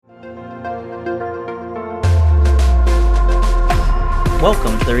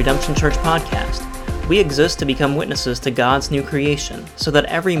Welcome to the Redemption Church podcast. We exist to become witnesses to God's new creation, so that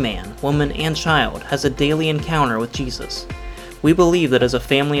every man, woman, and child has a daily encounter with Jesus. We believe that as a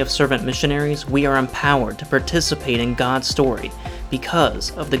family of servant missionaries, we are empowered to participate in God's story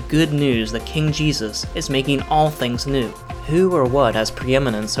because of the good news that King Jesus is making all things new. Who or what has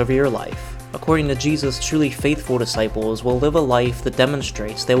preeminence over your life? According to Jesus, truly faithful disciples will live a life that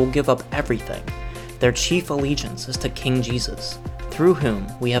demonstrates they will give up everything. Their chief allegiance is to King Jesus, through whom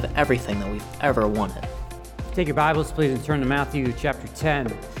we have everything that we've ever wanted. Take your Bibles, please, and turn to Matthew chapter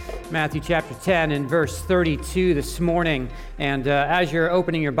 10. Matthew chapter 10 and verse 32 this morning. And as you're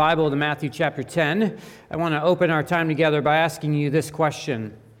opening your Bible to Matthew chapter 10, I want to open our time together by asking you this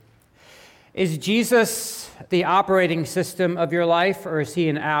question. Is Jesus the operating system of your life, or is he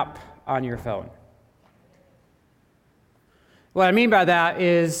an app on your phone? What I mean by that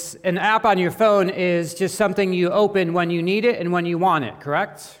is an app on your phone is just something you open when you need it and when you want it,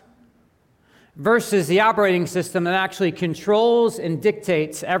 correct? Versus the operating system that actually controls and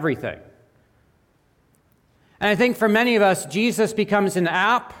dictates everything. And I think for many of us, Jesus becomes an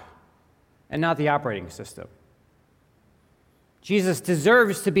app and not the operating system. Jesus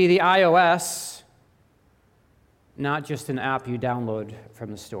deserves to be the iOS, not just an app you download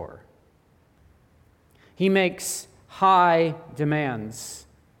from the store. He makes high demands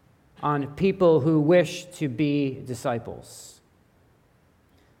on people who wish to be disciples.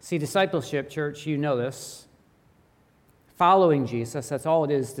 See, discipleship, church, you know this. Following Jesus, that's all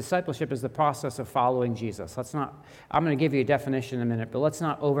it is. Discipleship is the process of following Jesus. I'm going to give you a definition in a minute, but let's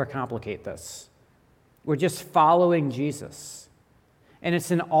not overcomplicate this. We're just following Jesus. And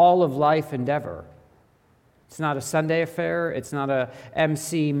it's an all-of-life endeavor. It's not a Sunday affair. It's not a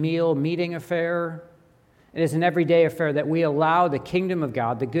MC meal meeting affair. It is an everyday affair that we allow the kingdom of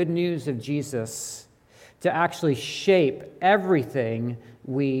God, the good news of Jesus, to actually shape everything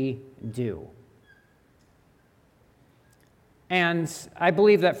we do. And I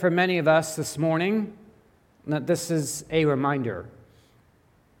believe that for many of us this morning, that this is a reminder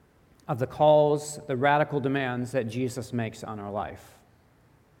of the calls, the radical demands that Jesus makes on our life.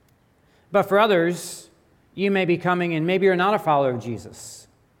 But for others, you may be coming and maybe you're not a follower of Jesus.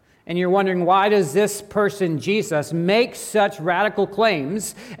 And you're wondering, why does this person, Jesus, make such radical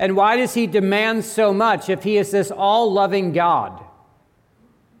claims? And why does he demand so much if he is this all-loving God?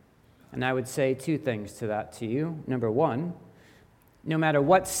 And I would say two things to that to you. Number one, no matter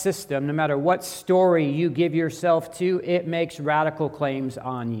what system, no matter what story you give yourself to, it makes radical claims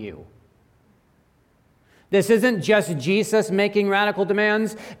on you. This isn't just Jesus making radical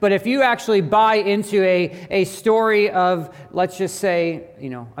demands, but if you actually buy into a story of, let's just say,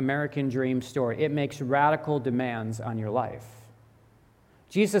 American dream story, it makes radical demands on your life.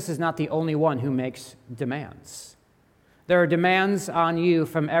 Jesus is not the only one who makes demands. There are demands on you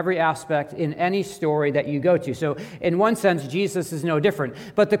from every aspect in any story that you go to. So in one sense, Jesus is no different.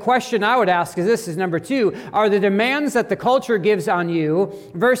 But the question I would ask is number two, are the demands that the culture gives on you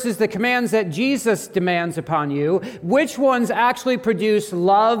versus the commands that Jesus demands upon you, which ones actually produce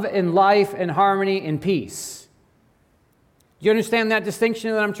love and life and harmony and peace? Do you understand that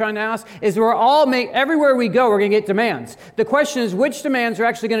distinction that I'm trying to ask? Is everywhere we go, we're going to get demands. The question is, which demands are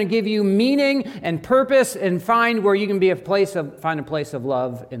actually going to give you meaning and purpose and find where you can find a place of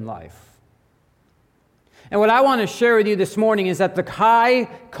love in life? And what I want to share with you this morning is that the high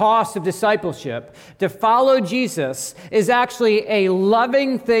cost of discipleship, to follow Jesus, is actually a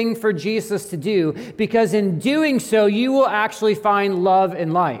loving thing for Jesus to do, because in doing so, you will actually find love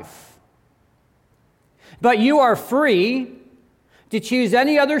in life. But you are free to choose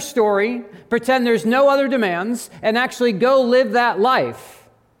any other story, pretend there's no other demands, and actually go live that life.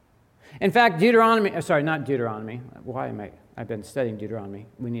 In fact, I've been studying Deuteronomy.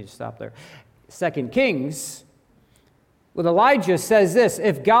 We need to stop there. 2 Kings, Elijah says this: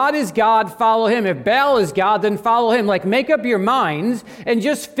 if God is God, follow him. If Baal is God, then follow him. Make up your minds and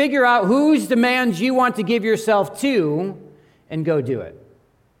just figure out whose demands you want to give yourself to and go do it.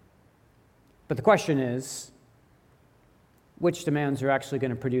 But the question is, which demands are actually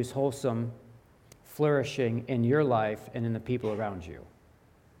going to produce wholesome flourishing in your life and in the people around you?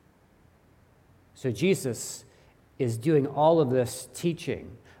 So Jesus is doing all of this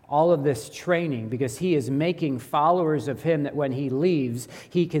teaching, all of this training, because he is making followers of him that when he leaves,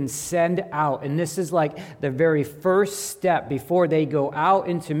 he can send out. And this is like the very first step before they go out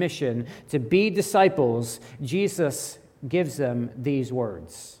into mission to be disciples. Jesus gives them these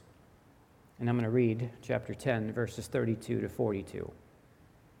words. And I'm going to read chapter 10, verses 32 to 42.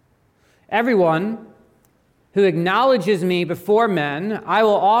 Everyone who acknowledges me before men, I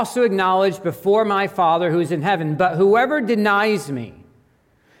will also acknowledge before my Father who is in heaven. But whoever denies me,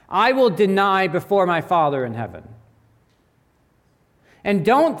 I will deny before my Father in heaven. And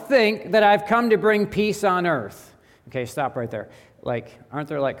don't think that I've come to bring peace on earth. Okay, stop right there. Aren't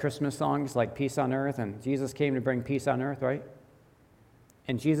there Christmas songs like Peace on Earth? And Jesus came to bring peace on earth, right?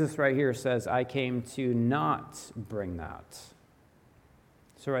 And Jesus right here says, I came to not bring that.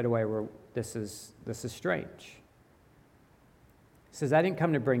 So right away, this is strange. He says, I didn't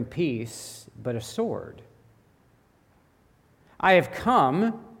come to bring peace, but a sword. I have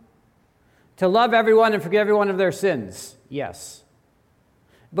come to love everyone and forgive everyone of their sins. Yes.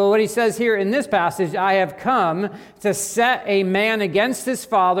 But what he says here in this passage, I have come to set a man against his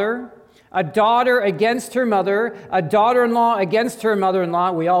father, a daughter against her mother, a daughter-in-law against her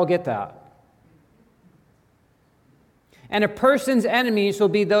mother-in-law. We all get that. And a person's enemies will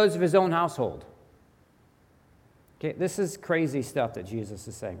be those of his own household. Okay, this is crazy stuff that Jesus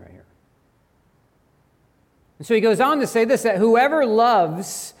is saying right here. And so he goes on to say this, that whoever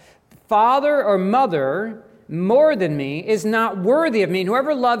loves father or mother more than me is not worthy of me. And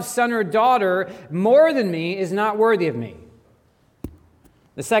whoever loves son or daughter more than me is not worthy of me.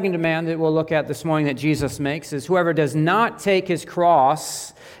 The second demand that we'll look at this morning that Jesus makes is whoever does not take his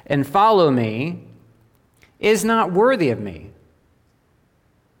cross and follow me is not worthy of me.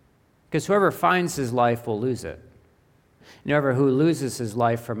 Because whoever finds his life will lose it. And whoever who loses his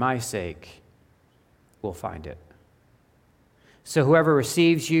life for my sake will find it. So whoever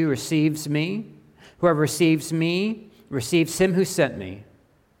receives you receives me. Whoever receives me receives him who sent me.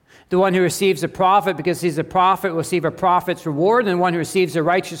 The one who receives a prophet because he's a prophet will receive a prophet's reward, and the one who receives a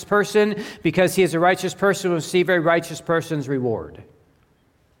righteous person because he is a righteous person will receive a righteous person's reward.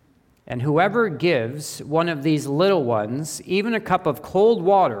 And whoever gives one of these little ones even a cup of cold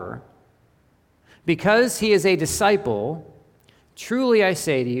water because he is a disciple, truly I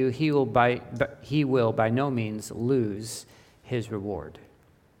say to you, he will by no means lose his reward.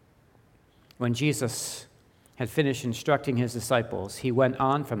 When Jesus had finished instructing his disciples, he went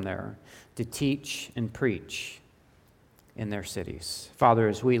on from there to teach and preach in their cities. Father,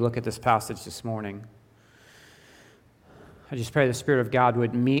 as we look at this passage this morning, I just pray the Spirit of God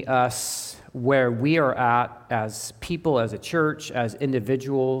would meet us where we are at as people, as a church, as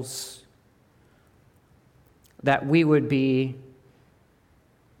individuals, that we would be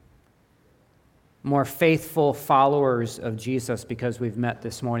more faithful followers of Jesus because we've met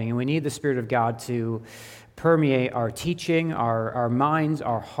this morning. And we need the Spirit of God to permeate our teaching, our minds,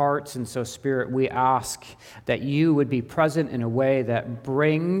 our hearts. And so, Spirit, we ask that you would be present in a way that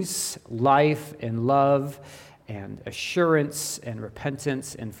brings life and love and assurance and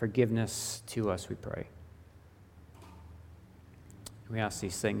repentance and forgiveness to us, we pray. We ask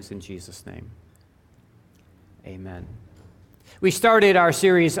these things in Jesus' name. Amen. We started our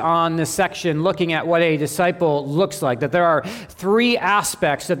series on this section looking at what a disciple looks like, that there are three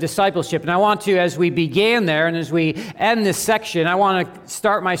aspects of discipleship. And I want to, as we began there and as we end this section, I want to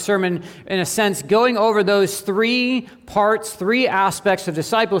start my sermon, in a sense, going over those three parts, three aspects of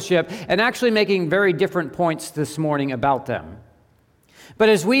discipleship, and actually making very different points this morning about them. But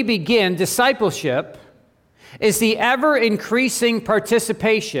as we begin, discipleship is the ever-increasing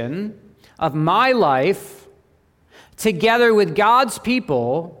participation of my life together with God's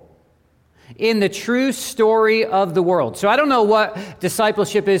people in the true story of the world. So I don't know what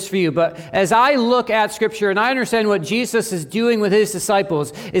discipleship is for you, but as I look at Scripture and I understand what Jesus is doing with his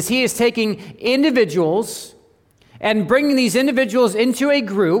disciples, is he is taking individuals and bringing these individuals into a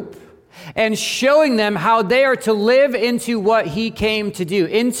group and showing them how they are to live into what he came to do,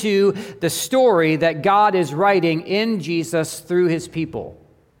 into the story that God is writing in Jesus through his people.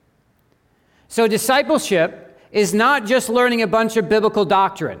 So discipleship is not just learning a bunch of biblical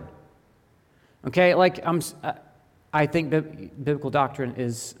doctrine. Okay, I think biblical doctrine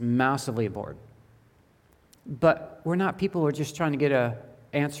is massively important. But we're not people who are just trying to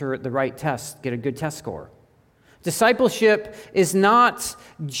answer the right test, get a good test score. Discipleship is not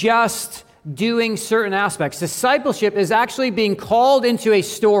just doing certain aspects. Discipleship is actually being called into a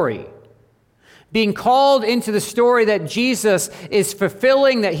story. Being called into the story that Jesus is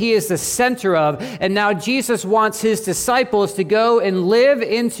fulfilling, that he is the center of, and now Jesus wants his disciples to go and live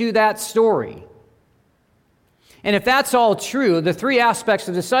into that story. And if that's all true, the three aspects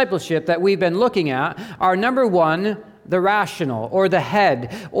of discipleship that we've been looking at are, number one, the rational, or the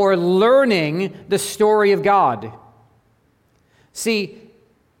head, or learning the story of God. See,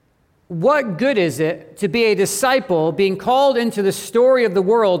 what good is it to be a disciple being called into the story of the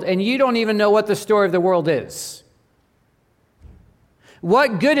world and you don't even know what the story of the world is?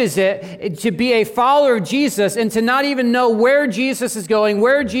 What good is it to be a follower of Jesus and to not even know where Jesus is going,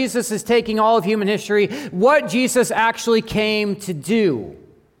 where Jesus is taking all of human history, what Jesus actually came to do?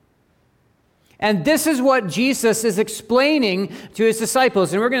 And this is what Jesus is explaining to his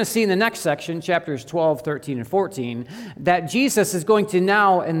disciples. And we're going to see in the next section, chapters 12, 13, and 14, that Jesus is going to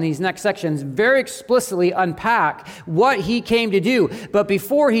now, in these next sections, very explicitly unpack what he came to do. But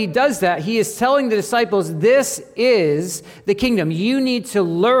before he does that, he is telling the disciples, this is the kingdom. You need to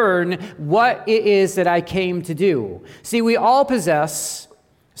learn what it is that I came to do. See, we all possess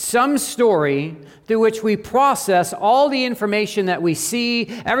some story through which we process all the information that we see,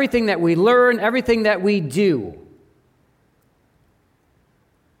 everything that we learn, everything that we do.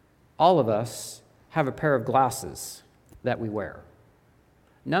 All of us have a pair of glasses that we wear.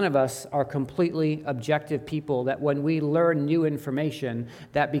 None of us are completely objective people that when we learn new information,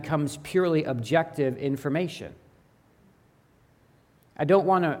 that becomes purely objective information. I'm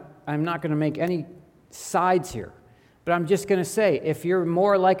not going to make any sides here. But I'm just going to say, if you're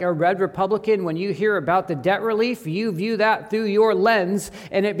more like a red Republican, when you hear about the debt relief, you view that through your lens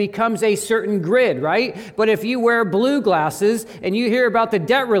and it becomes a certain grid, right? But if you wear blue glasses and you hear about the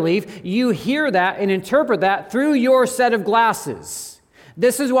debt relief, you hear that and interpret that through your set of glasses.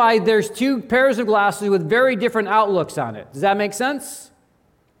 This is why there's two pairs of glasses with very different outlooks on it. Does that make sense?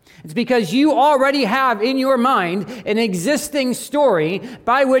 It's because you already have in your mind an existing story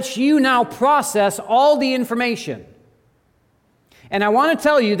by which you now process all the information. And I want to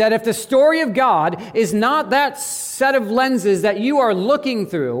tell you that if the story of God is not that set of lenses that you are looking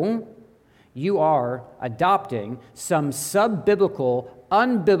through, you are adopting some sub-biblical,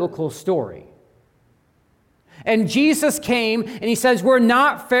 unbiblical story. And Jesus came and he says, we're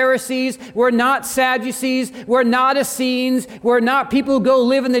not Pharisees, we're not Sadducees, we're not Essenes, we're not people who go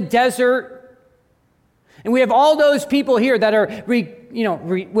live in the desert. And we have all those people here that are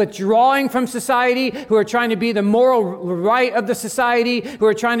withdrawing from society, who are trying to be the moral right of the society, who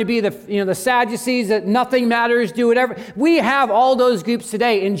are trying to be the Sadducees, that nothing matters, do whatever. We have all those groups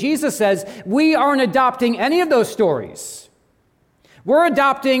today. And Jesus says, we aren't adopting any of those stories. We're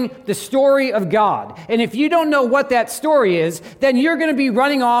adopting the story of God. And if you don't know what that story is, then you're going to be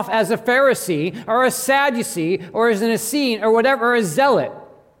running off as a Pharisee or a Sadducee or as an Essene or whatever, or a zealot.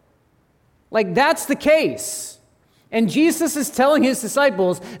 Like, that's the case. And Jesus is telling his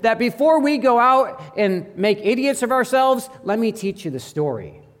disciples that before we go out and make idiots of ourselves, let me teach you the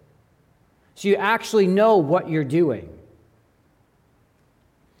story, so you actually know what you're doing.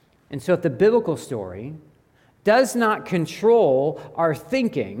 And so if the biblical story does not control our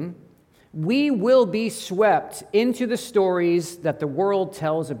thinking, we will be swept into the stories that the world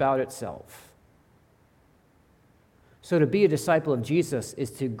tells about itself. So to be a disciple of Jesus is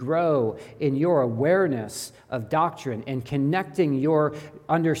to grow in your awareness of doctrine and connecting your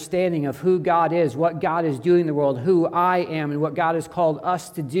understanding of who God is, what God is doing in the world, who I am, and what God has called us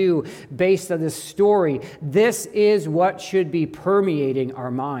to do based on this story. This is what should be permeating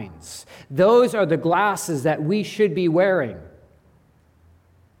our minds. Those are the glasses that we should be wearing.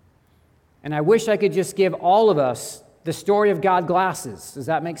 And I wish I could just give all of us the story of God glasses. Does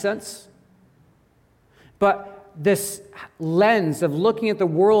that make sense? But this lens of looking at the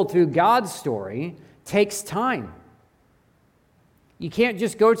world through God's story takes time. You can't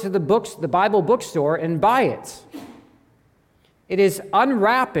just go to the Bible bookstore and buy it. It is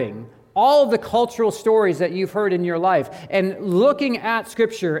unwrapping all of the cultural stories that you've heard in your life and looking at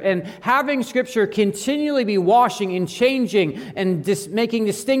Scripture and having Scripture continually be washing and changing and making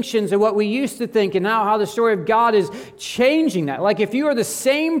distinctions of what we used to think and now how the story of God is changing that. Like if you are the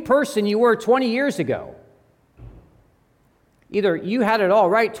same person you were 20 years ago, either you had it all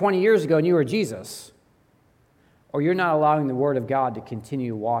right 20 years ago and you were Jesus, or you're not allowing the Word of God to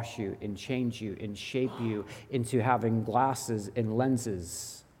continue to wash you and change you and shape you into having glasses and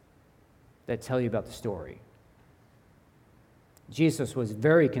lenses that tell you about the story. Jesus was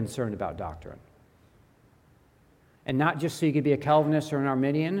very concerned about doctrine. And not just so you could be a Calvinist or an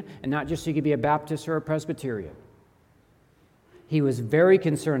Arminian, and not just so you could be a Baptist or a Presbyterian. He was very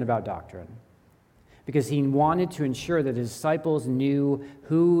concerned about doctrine, because he wanted to ensure that his disciples knew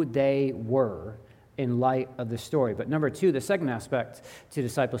who they were in light of the story. But number two, the second aspect to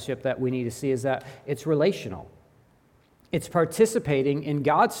discipleship that we need to see is that it's relational. It's participating in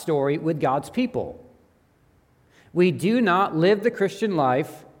God's story with God's people. We do not live the Christian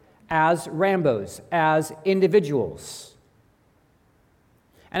life as Rambos, as individuals.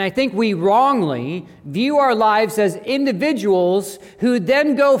 And I think we wrongly view our lives as individuals who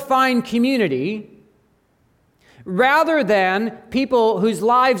then go find community, rather than people whose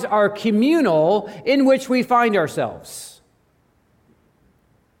lives are communal in which we find ourselves.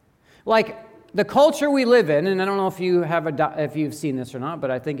 Like the culture we live in, and I don't know if you've seen this or not,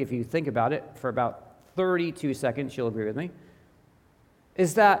 but I think if you think about it for about 32 seconds, you'll agree with me,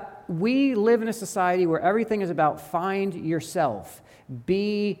 is that we live in a society where everything is about find yourself,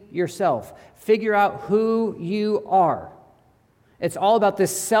 be yourself, figure out who you are. It's all about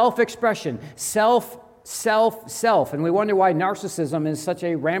this self-expression, self. And we wonder why narcissism is such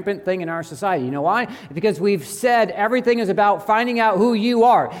a rampant thing in our society. You know why? Because we've said everything is about finding out who you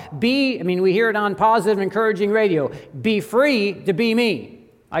are. We hear it on positive, encouraging radio. Be free to be me.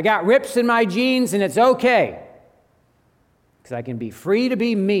 I got rips in my jeans and it's okay. Because I can be free to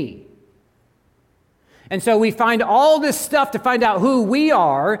be me. And so we find all this stuff to find out who we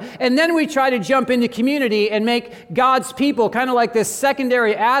are, and then we try to jump into community and make God's people kind of like this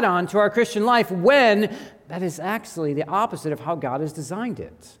secondary add-on to our Christian life, when that is actually the opposite of how God has designed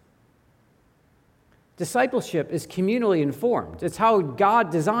it. Discipleship is communally informed. It's how God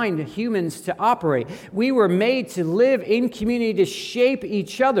designed humans to operate. We were made to live in community to shape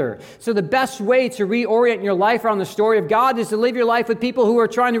each other. So the best way to reorient your life around the story of God is to live your life with people who are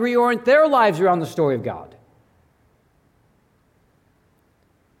trying to reorient their lives around the story of God.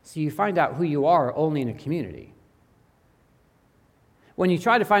 So you find out who you are only in a community. When you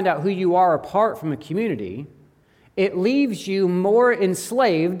try to find out who you are apart from a community, it leaves you more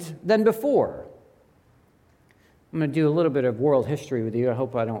enslaved than before. I'm going to do a little bit of world history with you. I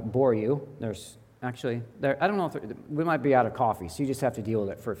hope I don't bore you. I don't know we might be out of coffee, so you just have to deal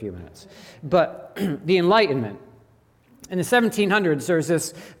with it for a few minutes. But the Enlightenment. In the 1700s, there's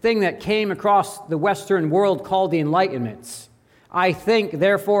this thing that came across the Western world called the Enlightenment. I think,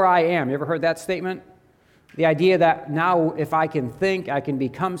 therefore I am. You ever heard that statement? The idea that now if I can think, I can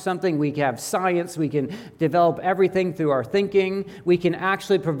become something. We have science. We can develop everything through our thinking. We can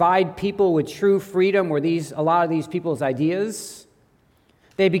actually provide people with true freedom were a lot of these people's ideas.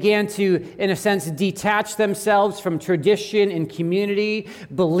 They began to, in a sense, detach themselves from tradition and community,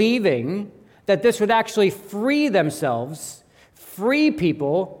 believing that this would actually free themselves, free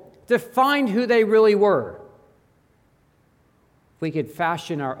people to find who they really were. If we could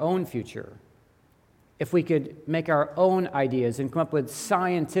fashion our own future, if we could make our own ideas and come up with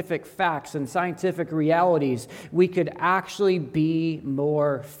scientific facts and scientific realities, we could actually be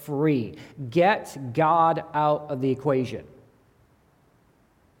more free. Get God out of the equation.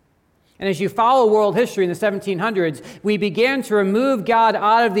 And as you follow world history in the 1700s, we began to remove God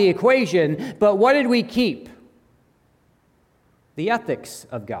out of the equation, but what did we keep? The ethics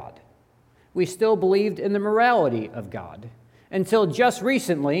of God. We still believed in the morality of God. Until just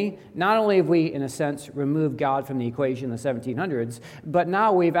recently, not only have we, in a sense, removed God from the equation in the 1700s, but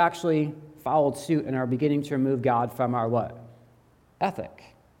now we've actually followed suit and are beginning to remove God from our what?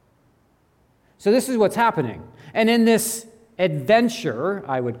 Ethic. So this is what's happening. And in this adventure,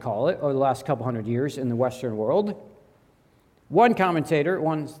 I would call it, over the last couple hundred years in the Western world, one commentator,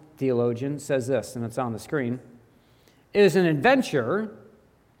 one theologian says this, and it's on the screen. It is an adventure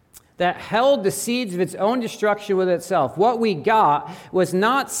that held the seeds of its own destruction with itself. What we got was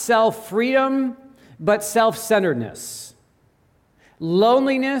not self-freedom, but self-centeredness,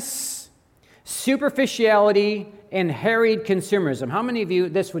 loneliness, superficiality, and harried consumerism. How many of you,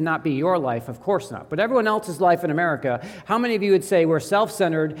 this would not be your life, of course not, but everyone else's life in America, how many of you would say we're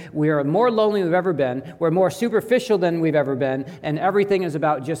self-centered, we are more lonely than we've ever been, we're more superficial than we've ever been, and everything is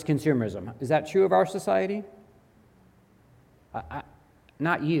about just consumerism? Is that true of our society?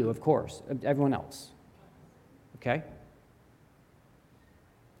 Not you, of course, everyone else. Okay?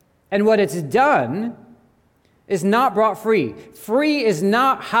 And what it's done is not brought free. Free is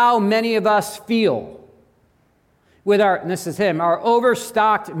not how many of us feel. With our, and this is him, our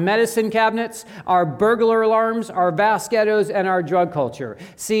overstocked medicine cabinets, our burglar alarms, our vast ghettos, and our drug culture.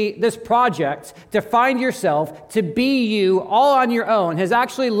 See, this project to find yourself, to be you, all on your own, has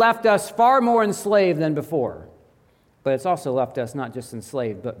actually left us far more enslaved than before. But it's also left us not just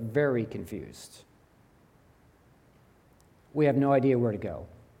enslaved, but very confused. We have no idea where to go.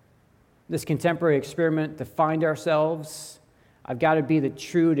 This contemporary experiment to find ourselves, I've got to be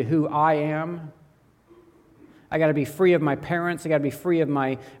true to who I am. I got to be free of my parents. I got to be free of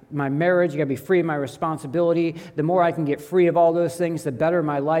my marriage. I got to be free of my responsibility. The more I can get free of all those things, the better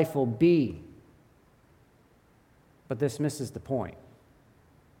my life will be. But this misses the point.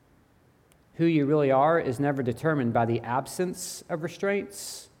 Who you really are is never determined by the absence of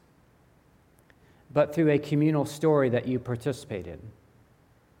restraints, but through a communal story that you participate in.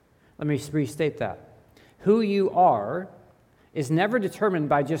 Let me restate that. Who you are is never determined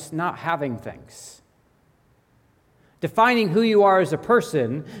by just not having things. Defining who you are as a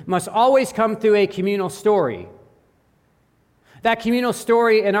person must always come through a communal story. That communal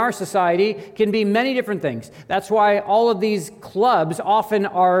story in our society can be many different things. That's why all of these clubs often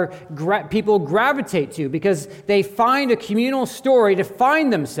are people gravitate to, because they find a communal story to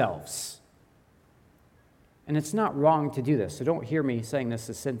find themselves. And it's not wrong to do this, so don't hear me saying this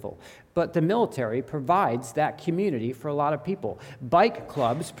is sinful. But the military provides that community for a lot of people. Bike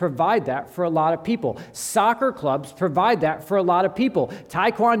clubs provide that for a lot of people. Soccer clubs provide that for a lot of people.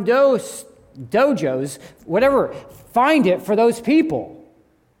 Taekwondo dojos, whatever, find it for those people.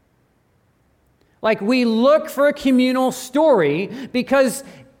 Like, we look for a communal story because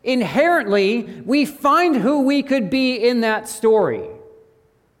inherently we find who we could be in that story.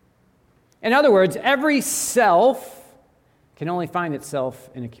 In other words, every self can only find itself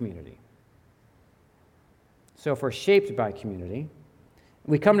in a community. So if we're shaped by community,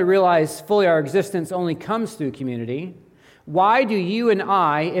 we come to realize fully our existence only comes through community. Why do you and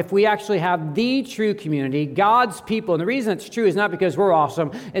I, if we actually have the true community, God's people, and the reason it's true is not because we're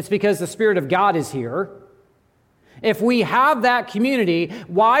awesome, it's because the Spirit of God is here. If we have that community,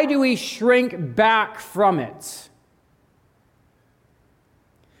 why do we shrink back from it?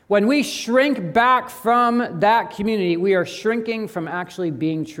 When we shrink back from that community, we are shrinking from actually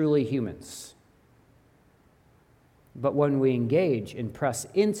being truly humans. But when we engage and press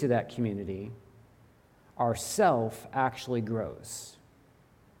into that community, our self actually grows.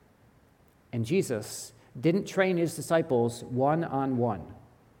 And Jesus didn't train his disciples one-on-one.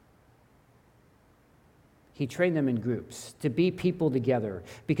 He trained them in groups to be people together,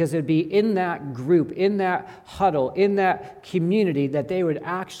 because it would be in that group, in that huddle, in that community that they would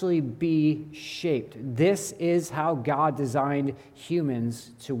actually be shaped. This is how God designed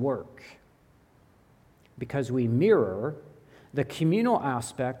humans to work, because we mirror the communal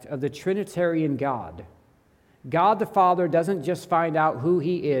aspect of the Trinitarian God. God the Father doesn't just find out who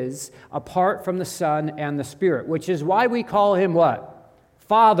he is apart from the Son and the Spirit, which is why we call him what?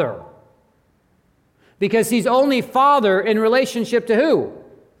 Father. Because he's only Father in relationship to who?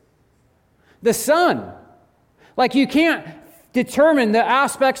 The Son. Like, you can't determine the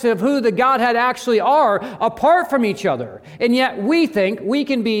aspects of who the Godhead actually are apart from each other. And yet we think we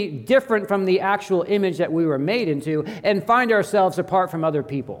can be different from the actual image that we were made into and find ourselves apart from other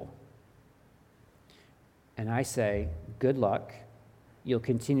people. And I say, good luck. You'll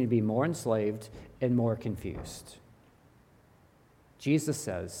continue to be more enslaved and more confused. Jesus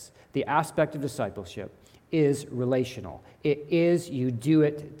says the aspect of discipleship is relational. It is you do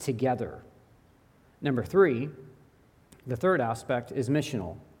it together. Number 3, the third aspect is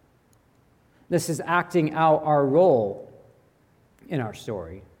missional. This is acting out our role in our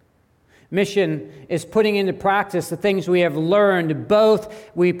story. Mission is putting into practice the things we have learned.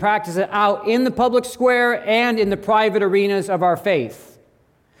 Both we practice it out in the public square and in the private arenas of our faith.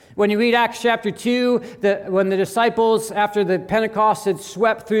 When you read Acts chapter 2, when the disciples, after the Pentecost had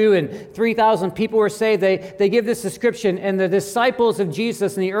swept through and 3,000 people were saved, they give this description. And the disciples of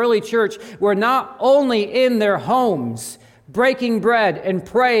Jesus in the early church were not only in their homes, breaking bread and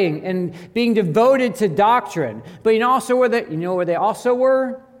praying and being devoted to doctrine, but you know where they also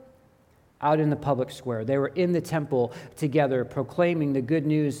were? Out in the public square. They were in the temple together, proclaiming the good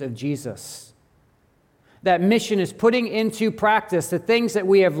news of Jesus. That mission is putting into practice the things that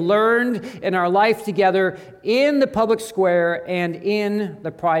we have learned in our life together in the public square and in the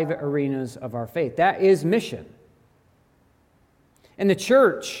private arenas of our faith. That is mission. And the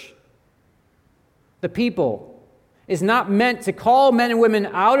church, the people, is not meant to call men and women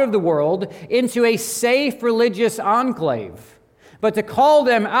out of the world into a safe religious enclave, but to call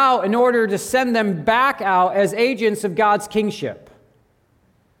them out in order to send them back out as agents of God's kingship.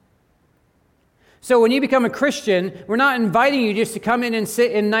 So when you become a Christian, we're not inviting you just to come in and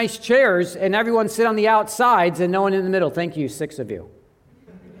sit in nice chairs and everyone sit on the outsides and no one in the middle. Thank you, 6 of you.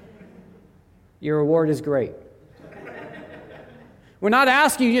 Your reward is great. We're not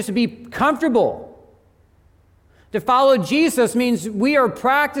asking you just to be comfortable. To follow Jesus means we are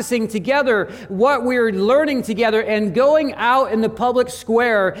practicing together what we're learning together and going out in the public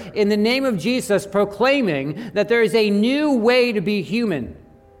square in the name of Jesus, proclaiming that there is a new way to be human.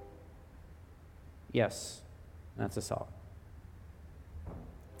 Yes, that's us all.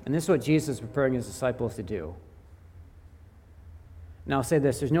 And this is what Jesus is preparing his disciples to do. Now I'll say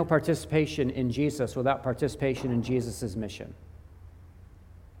this, there's no participation in Jesus without participation in Jesus' mission.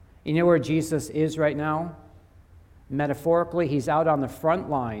 You know where Jesus is right now? Metaphorically, he's out on the front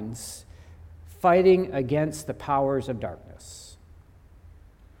lines fighting against the powers of darkness.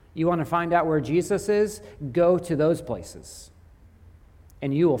 You want to find out where Jesus is? Go to those places,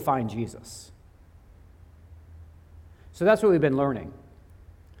 and you will find Jesus. So that's what we've been learning.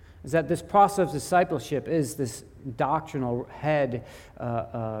 is that this process of discipleship is this doctrinal head,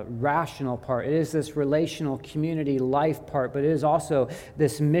 rational part. It is this relational community life part, but it is also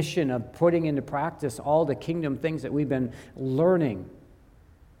this mission of putting into practice all the kingdom things that we've been learning.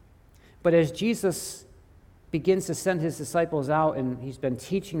 But as Jesus begins to send his disciples out, and he's been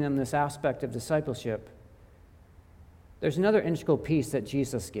teaching them this aspect of discipleship, there's another integral piece that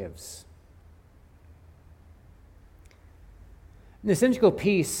Jesus gives. This integral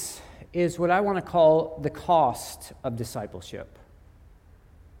piece is what I want to call the cost of discipleship.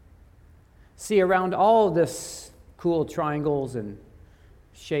 See, around all of this cool triangles and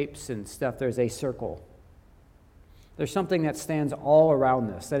shapes and stuff, there's a circle. There's something that stands all around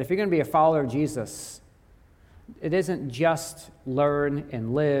this, that if you're going to be a follower of Jesus, it isn't just learn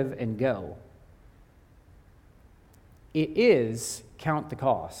and live and go. It is count the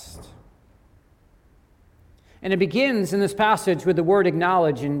cost. And it begins in this passage with the word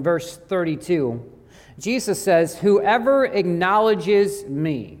acknowledge in verse 32. Jesus says, whoever acknowledges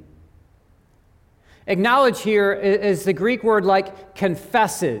me. Acknowledge here is the Greek word like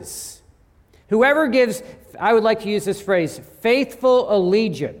confesses. Whoever gives, I would like to use this phrase, faithful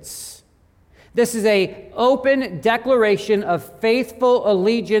allegiance. This is an open declaration of faithful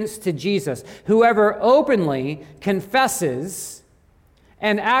allegiance to Jesus. Whoever openly confesses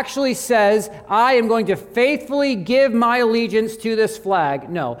and actually says, I am going to faithfully give my allegiance to this flag.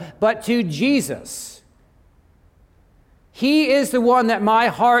 No, but to Jesus. He is the one that my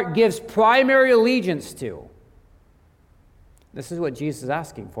heart gives primary allegiance to. This is what Jesus is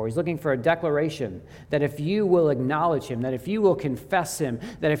asking for. He's looking for a declaration that if you will acknowledge him, that if you will confess him,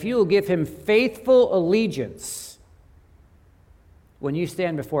 that if you will give him faithful allegiance, when you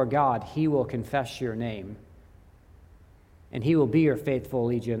stand before God, he will confess your name. And he will be your faithful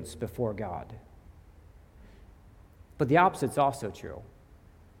allegiance before God. But the opposite's also true.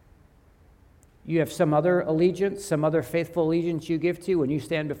 You have some other allegiance, some other faithful allegiance you give to when you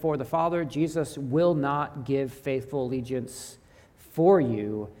stand before the Father. Jesus will not give faithful allegiance for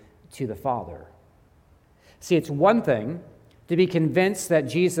you to the Father. See, it's one thing to be convinced that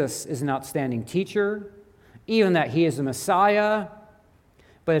Jesus is an outstanding teacher, even that he is the Messiah,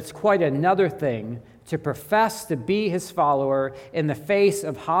 but it's quite another thing to profess to be his follower in the face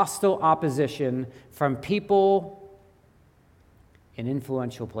of hostile opposition from people in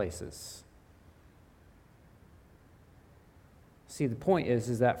influential places. See, the point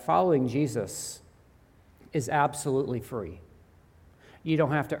is that following Jesus is absolutely free. You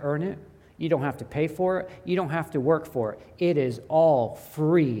don't have to earn it. You don't have to pay for it. You don't have to work for it. It is all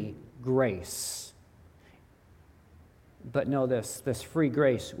free grace. But know this free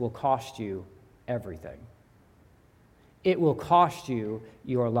grace will cost you everything. It will cost you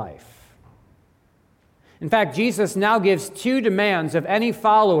your life. In fact, Jesus now gives two demands of any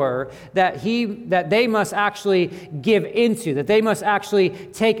follower that they must actually give into, that they must actually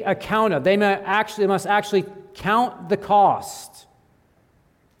take account of. They must actually count the cost.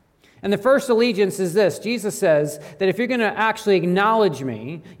 And the first allegiance is this. Jesus says that if you're going to actually acknowledge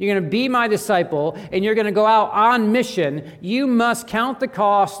me, you're going to be my disciple, and you're going to go out on mission, you must count the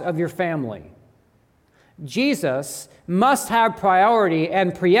cost of your family. Jesus must have priority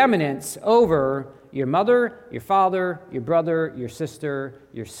and preeminence over your mother, your father, your brother, your sister,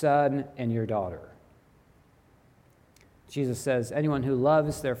 your son, and your daughter. Jesus says, anyone who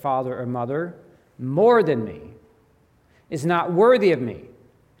loves their father or mother more than me is not worthy of me.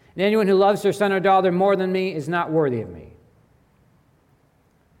 And anyone who loves their son or daughter more than me is not worthy of me.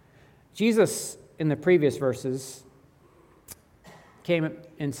 Jesus, in the previous verses, came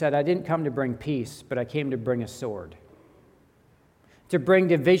and said, I didn't come to bring peace, but I came to bring a sword. To bring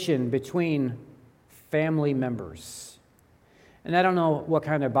division between family members. And I don't know what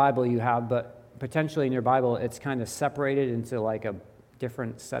kind of Bible you have, but potentially in your Bible, it's kind of separated into like a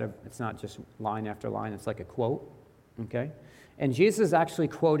different set of, it's not just line after line, it's like a quote, okay? And Jesus is actually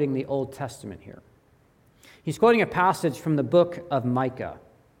quoting the Old Testament here. He's quoting a passage from the book of Micah.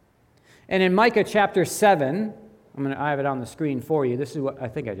 And in Micah chapter 7, I have it on the screen for you. This is what I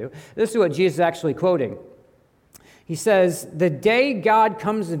think I do. This is what Jesus is actually quoting. He says, the day God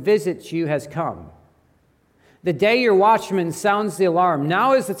comes to visit you has come. The day your watchman sounds the alarm.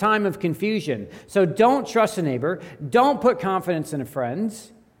 Now is the time of confusion. So don't trust a neighbor. Don't put confidence in a friend.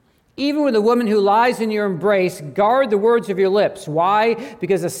 Even with a woman who lies in your embrace, guard the words of your lips. Why?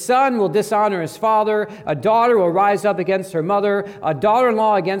 Because a son will dishonor his father, a daughter will rise up against her mother, a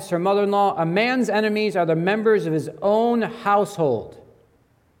daughter-in-law against her mother-in-law. A man's enemies are the members of his own household.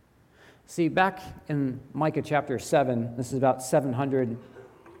 See, back in Micah chapter 7, this is about 700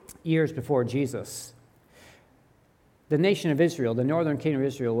 years before Jesus, the nation of Israel, the northern kingdom of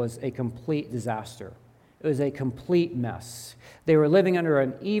Israel, was a complete disaster. It was a complete mess. They were living under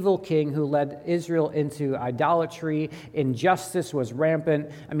an evil king who led Israel into idolatry. Injustice was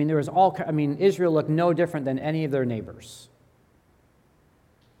rampant. Israel looked no different than any of their neighbors.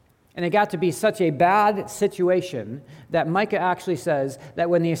 And it got to be such a bad situation that Micah actually says that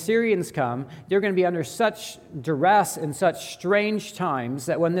when the Assyrians come, they're going to be under such duress and such strange times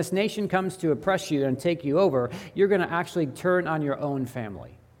that when this nation comes to oppress you and take you over, you're going to actually turn on your own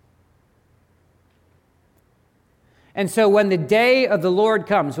family. And so when the day of the Lord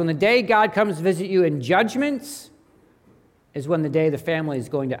comes, when the day God comes to visit you in judgment, is when the day the family is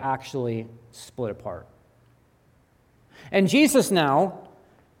going to actually split apart. And Jesus now,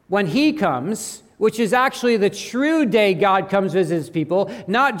 when he comes, which is actually the true day God comes visit his people,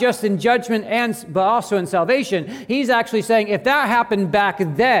 not just in judgment but also in salvation, he's actually saying if that happened back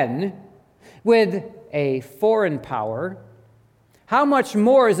then with a foreign power, how much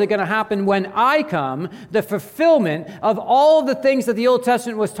more is it going to happen when I come, the fulfillment of all the things that the Old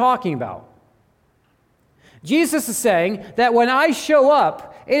Testament was talking about? Jesus is saying that when I show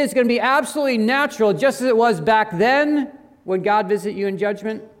up, it is going to be absolutely natural, just as it was back then when God visited you in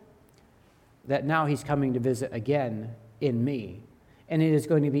judgment, that now he's coming to visit again in me. And it is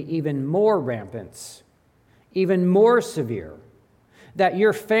going to be even more rampant, even more severe, that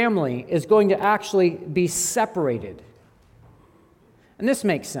your family is going to actually be separated. And this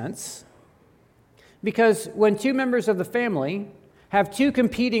makes sense, because when two members of the family have two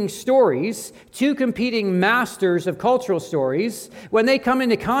competing stories, two competing masters of cultural stories, when they come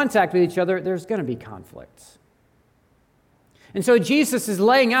into contact with each other, there's going to be conflict. And so Jesus is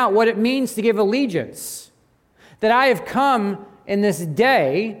laying out what it means to give allegiance, that I have come in this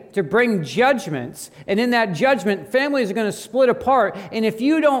day to bring judgments, and in that judgment, families are going to split apart, and if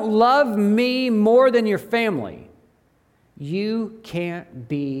you don't love me more than your family, you can't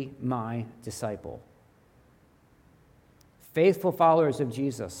be my disciple. Faithful followers of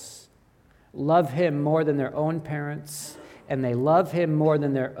Jesus love him more than their own parents, and they love him more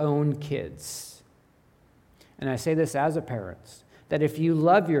than their own kids. And I say this as a parent, that if you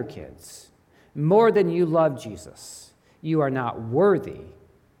love your kids more than you love Jesus, you are not worthy,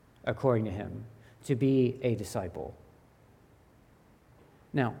 according to him, to be a disciple.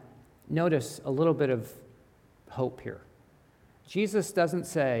 Now, notice a little bit of hope here. Jesus doesn't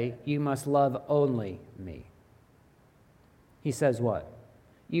say, you must love only me. He says what?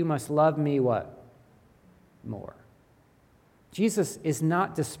 You must love me what? More. Jesus is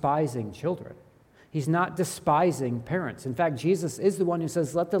not despising children. He's not despising parents. In fact, Jesus is the one who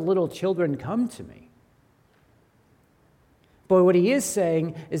says, let the little children come to me. But what he is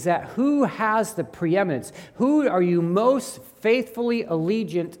saying is that who has the preeminence? Who are you most faithfully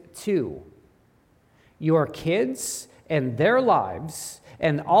allegiant to? Your kids and their lives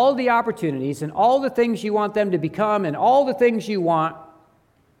and all the opportunities and all the things you want them to become and all the things you want?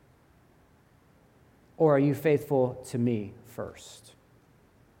 Or are you faithful to me first?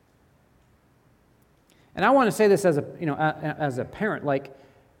 And I want to say this as a parent,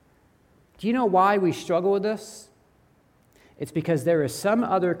 do you know why we struggle with this? It's because there is some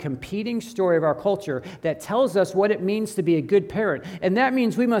other competing story of our culture that tells us what it means to be a good parent. And that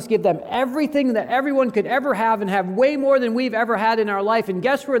means we must give them everything that everyone could ever have and have way more than we've ever had in our life. And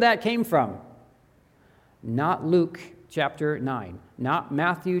guess where that came from? Not Luke chapter 9, not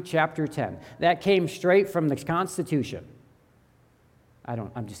Matthew chapter 10. That came straight from the Constitution.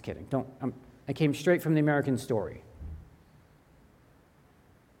 I'm just kidding. It came straight from the American story.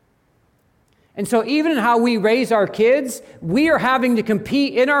 And so even in how we raise our kids, we are having to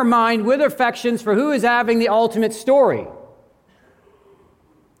compete in our mind with affections for who is having the ultimate story.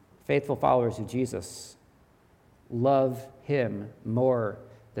 Faithful followers of Jesus love him more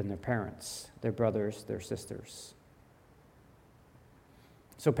than their parents, their brothers, their sisters.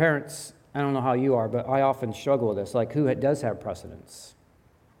 So parents, I don't know how you are, but I often struggle with this, who does have precedence?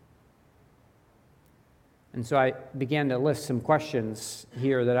 And so I began to list some questions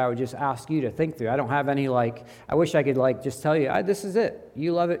here that I would just ask you to think through. I don't have any I wish I could just tell you, this is it.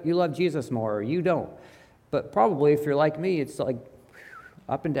 You love it. You love Jesus more, or you don't. But probably if you're like me, it's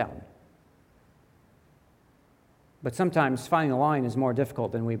up and down. But sometimes finding a line is more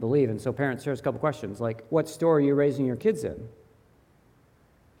difficult than we believe. And so parents, here's a couple questions. What story are you raising your kids in?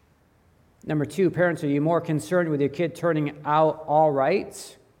 Number 2, parents, are you more concerned with your kid turning out all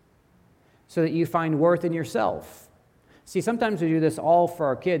right so that you find worth in yourself? See, sometimes we do this all for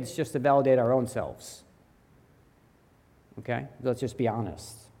our kids just to validate our own selves. Okay? Let's just be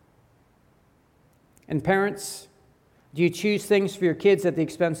honest. And parents, do you choose things for your kids at the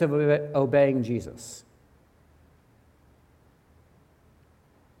expense of obeying Jesus?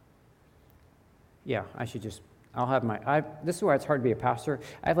 Yeah, I'll have this is why it's hard to be a pastor.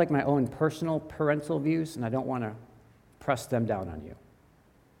 I have like my own personal parental views, and I don't want to press them down on you.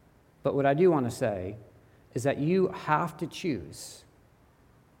 But what I do want to say is that you have to choose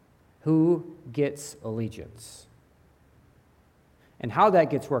who gets allegiance. And how that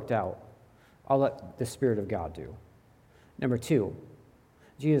gets worked out, I'll let the Spirit of God do. Number 2,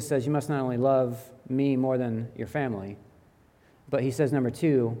 Jesus says you must not only love me more than your family, but he says, number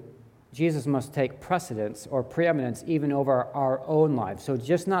 2, Jesus must take precedence or preeminence even over our own lives. So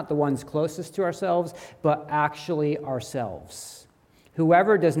just not the ones closest to ourselves, but actually ourselves.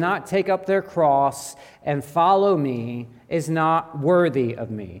 Whoever does not take up their cross and follow me is not worthy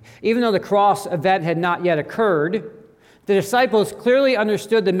of me. Even though the cross event had not yet occurred, the disciples clearly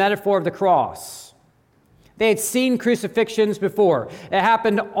understood the metaphor of the cross. They had seen crucifixions before. It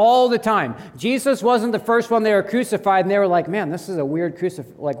happened all the time. Jesus wasn't the first one they were crucified, and they were like, man, this is a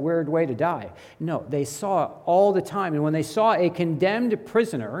weird way to die. No, they saw it all the time. And when they saw a condemned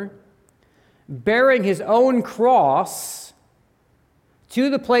prisoner bearing his own cross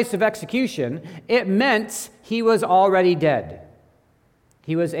to the place of execution, it meant he was already dead.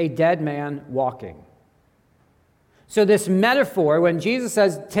 He was a dead man walking. So this metaphor, when Jesus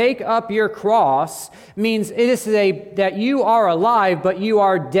says, take up your cross, means it is that you are alive, but you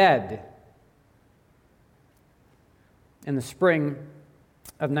are dead. In the spring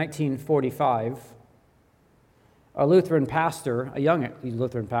of 1945, a Lutheran pastor, a young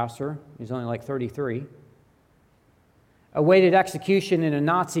Lutheran pastor, he's only like 33, awaited execution in a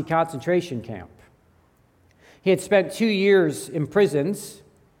Nazi concentration camp. He had spent 2 years imprisoned.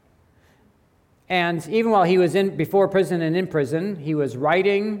 And even while he was before prison and in prison, he was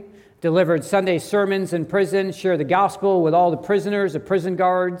writing, delivered Sunday sermons in prison, shared the gospel with all the prisoners, the prison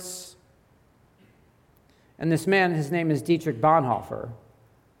guards. And this man, his name is Dietrich Bonhoeffer.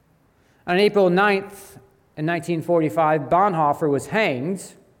 On April 9th in 1945, Bonhoeffer was hanged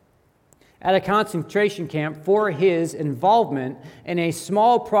at a concentration camp for his involvement in a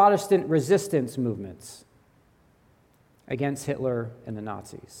small Protestant resistance movement against Hitler and the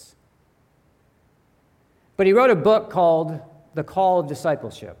Nazis. But he wrote a book called The Call of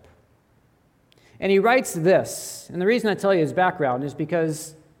Discipleship. And he writes this, and the reason I tell you his background is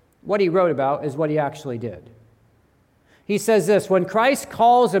because what he wrote about is what he actually did. He says this, when Christ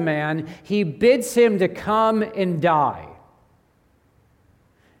calls a man, he bids him to come and die.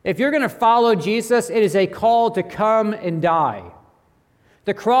 If you're going to follow Jesus, it is a call to come and die.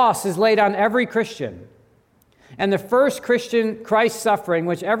 The cross is laid on every Christian. And the first Christian Christ suffering,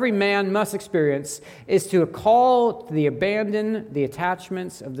 which every man must experience, is to call to abandon the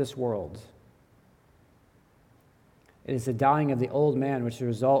attachments of this world. It is the dying of the old man, which is the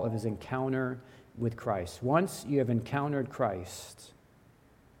result of his encounter with Christ. Once you have encountered Christ,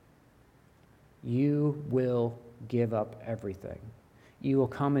 you will give up everything. You will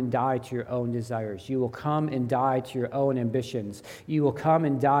come and die to your own desires. You will come and die to your own ambitions. You will come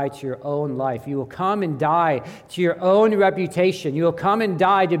and die to your own life. You will come and die to your own reputation. You will come and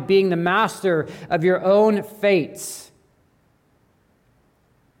die to being the master of your own fates.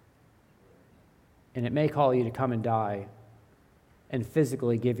 And it may call you to come and die and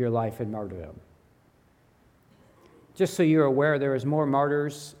physically give your life in martyrdom. Just so you're aware, there is more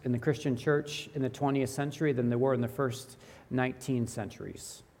martyrs in the Christian church in the 20th century than there were in the first 19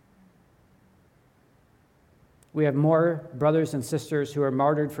 centuries. We have more brothers and sisters who are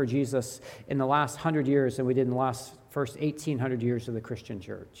martyred for Jesus in the last 100 years than we did in the first 1,800 years of the Christian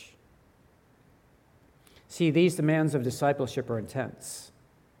church. See, these demands of discipleship are intense.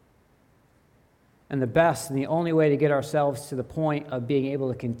 And the best and the only way to get ourselves to the point of being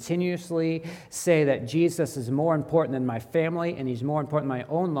able to continuously say that Jesus is more important than my family and he's more important than my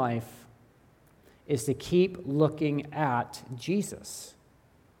own life is to keep looking at Jesus.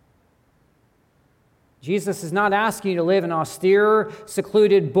 Jesus is not asking you to live an austere,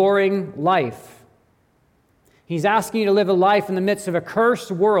 secluded, boring life. He's asking you to live a life in the midst of a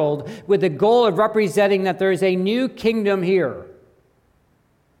cursed world with the goal of representing that there is a new kingdom here.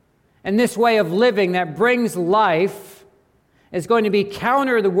 And this way of living that brings life is going to be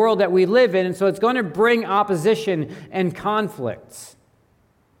counter to the world that we live in, and so it's going to bring opposition and conflicts.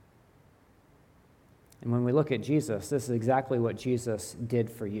 And when we look at Jesus, this is exactly what Jesus did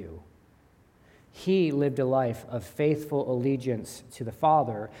for you. He lived a life of faithful allegiance to the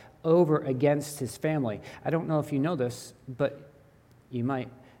Father over against his family. I don't know if you know this, but you might.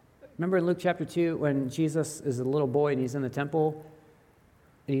 Remember in Luke chapter 2 when Jesus is a little boy and he's in the temple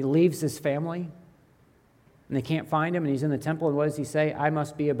and he leaves his family and they can't find him and he's in the temple, and what does he say? I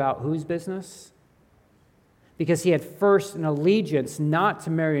must be about whose business? because he had first an allegiance not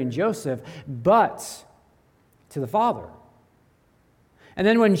to Mary and Joseph, but to the Father. And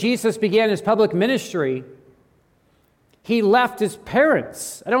then when Jesus began his public ministry, he left his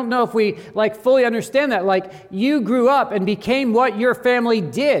parents. I don't know if we fully understand that. You grew up and became what your family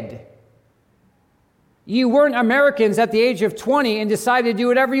did. You weren't Americans at the age of 20 and decided to do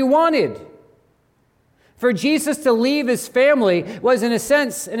whatever you wanted. For Jesus to leave his family was in a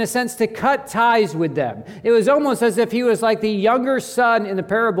sense to cut ties with them. It was almost as if he was like the younger son in the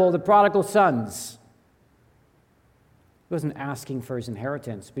parable of the prodigal sons. He wasn't asking for his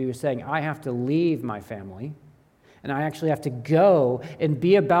inheritance, but he was saying, I have to leave my family, and I actually have to go and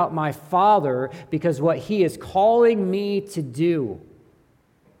be about my Father because what he is calling me to do.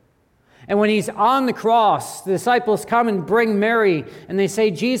 And when he's on the cross, the disciples come and bring Mary, and they say,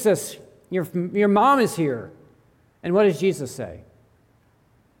 Jesus, your mom is here. And what does Jesus say?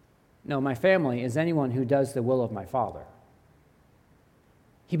 No, my family is anyone who does the will of my Father.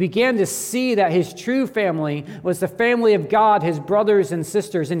 He began to see that his true family was the family of God, his brothers and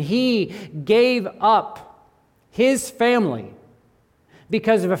sisters, and he gave up his family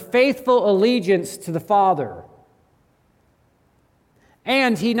because of a faithful allegiance to the Father.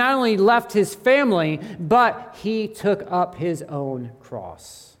 And he not only left his family, but he took up his own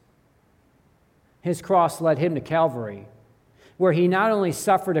cross. His cross led him to Calvary, where he not only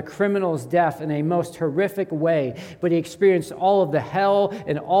suffered a criminal's death in a most horrific way, but he experienced all of the hell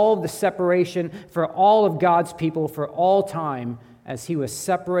and all of the separation for all of God's people for all time as he was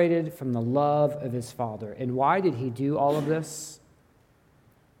separated from the love of his Father. And why did he do all of this?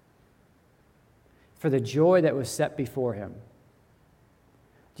 For the joy that was set before him.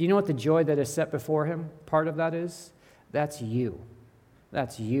 Do you know what the joy that is set before him, part of that is? That's you.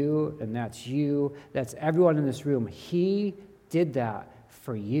 That's you, and that's you. That's everyone in this room. He did that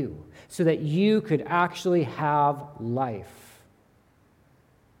for you so that you could actually have life.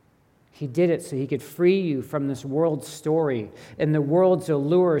 He did it so he could free you from this world's story and the world's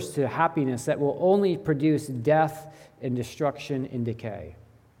allures to happiness that will only produce death and destruction and decay.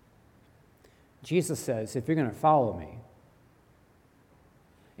 Jesus says, if you're going to follow me,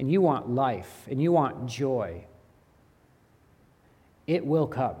 and you want life, and you want joy, it will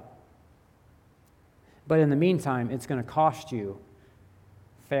come. But in the meantime, it's going to cost you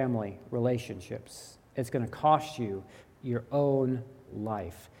family relationships. It's going to cost you your own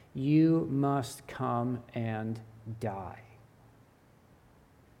life. You must come and die.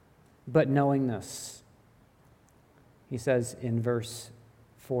 But knowing this, he says in verse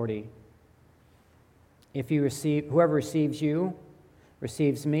 40, whoever receives you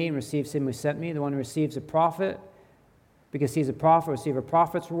receives me and receives him who sent me. The one who receives a prophet, because he's a prophet, will receive a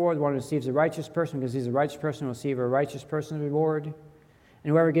prophet's reward. The one who receives a righteous person, because he's a righteous person, will receive a righteous person's reward.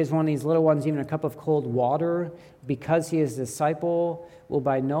 And whoever gives one of these little ones even a cup of cold water, because he is a disciple, will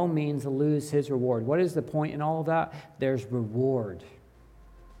by no means lose his reward. What is the point in all of that? There's reward.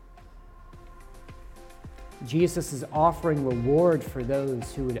 Jesus is offering reward for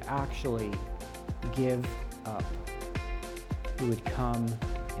those who would actually give up, who would come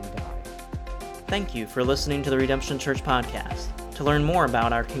and die. Thank you for listening to the Redemption Church podcast. To learn more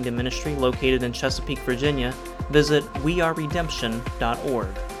about our kingdom ministry located in Chesapeake, Virginia, visit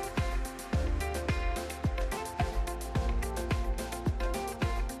weareredemption.org.